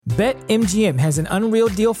BetMGM has an unreal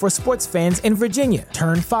deal for sports fans in Virginia.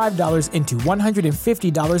 Turn $5 into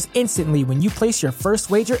 $150 instantly when you place your first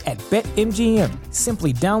wager at BetMGM.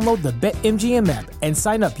 Simply download the BetMGM app and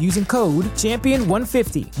sign up using code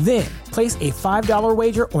Champion150. Then, place a $5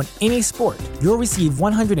 wager on any sport. You'll receive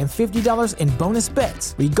 $150 in bonus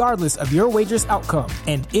bets, regardless of your wager's outcome.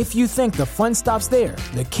 And if you think the fun stops there,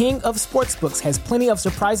 the King of Sportsbooks has plenty of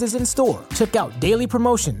surprises in store. Check out daily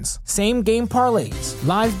promotions, same-game parlays,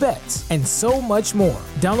 live bets, and so much more.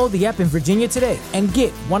 Download the app in Virginia today and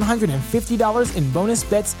get $150 in bonus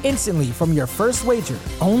bets instantly from your first wager.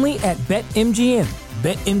 Only at BetMGM.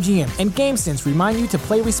 BetMGM and GameSense remind you to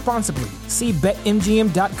play responsibly. See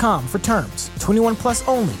BetMGM.com for terms. 21 plus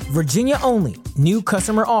only. Virginia only. New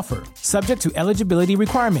customer offer. Subject to eligibility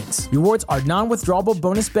requirements. Rewards are non-withdrawable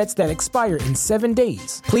bonus bets that expire in 7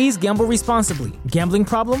 days. Please gamble responsibly. Gambling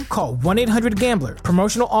problem? Call 1-800-GAMBLER.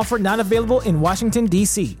 Promotional offer not available in Washington,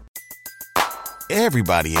 D.C.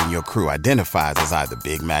 Everybody in your crew identifies as either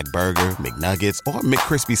Big Mac Burger, McNuggets, or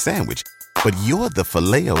McCrispy Sandwich. But you're the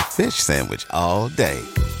Filet-O-Fish Sandwich all day.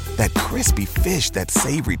 That crispy fish, that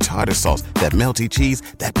savory tartar sauce, that melty cheese,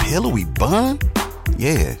 that pillowy bun.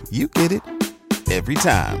 Yeah, you get it. Every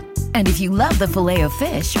time. And if you love the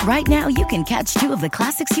Filet-O-Fish, right now you can catch two of the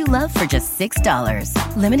classics you love for just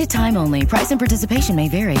 $6. Limited time only. Price and participation may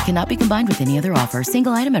vary. Cannot be combined with any other offer.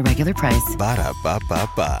 Single item at regular price.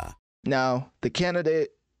 Ba-da-ba-ba-ba. Now, the candidate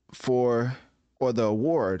for, or the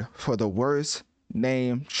award for the worst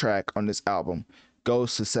name track on this album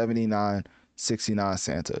goes to 7969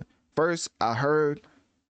 Santa. First, I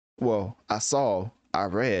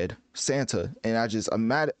read Santa, and I just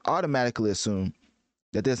automatically assumed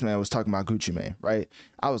that this man was talking about Gucci Mane, right?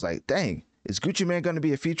 I was like, dang, is Gucci Mane going to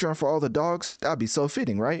be a feature on For All the Dogs? That'd be so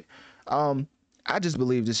fitting, right? I just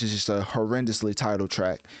believe this is just a horrendously titled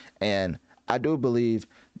track, and I do believe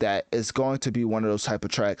that it's going to be one of those type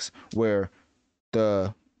of tracks where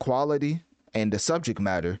the quality and the subject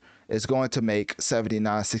matter is going to make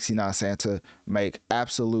 7969 Santa make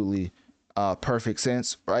absolutely perfect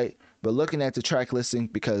sense, right? But looking at the track listing,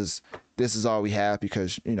 because this is all we have,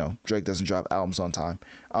 because, you know, Drake doesn't drop albums on time,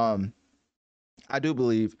 I do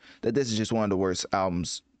believe that this is just one of the worst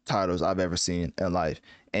titles I've ever seen in life.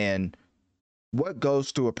 And what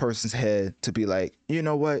goes through a person's head to be like, you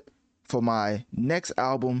know what, for my next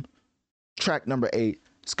album, track number 8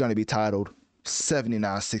 is going to be titled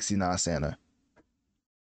 7969 Santa.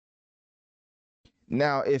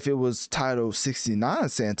 Now, if it was titled 69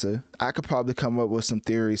 Santa, I could probably come up with some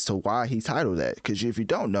theories to why he titled that. Because if you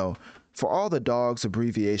don't know, For All the Dogs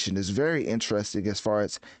abbreviation is very interesting as far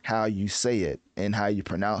as how you say it and how you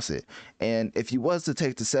pronounce it. And if you was to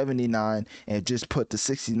take the 79 and just put the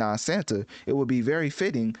 69 Santa, it would be very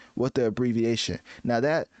fitting with the abbreviation. Now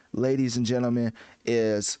that, ladies and gentlemen,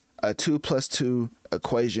 is a 2 + 2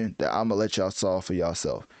 equation that I'm gonna let y'all solve for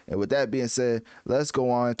yourself. And with that being said, let's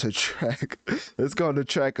go on to track. Let's go on to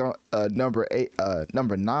track number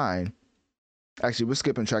 9. Actually, we're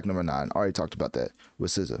skipping track number 9. I already talked about that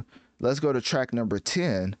with SZA. Let's go to track number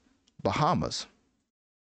 10, Bahamas.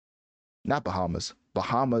 Not Bahamas.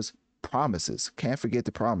 Bahamas Promises. Can't forget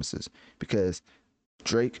the promises, because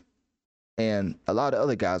Drake and a lot of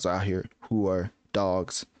other guys out here who are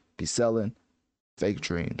dogs be selling fake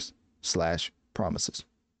dreams / promises.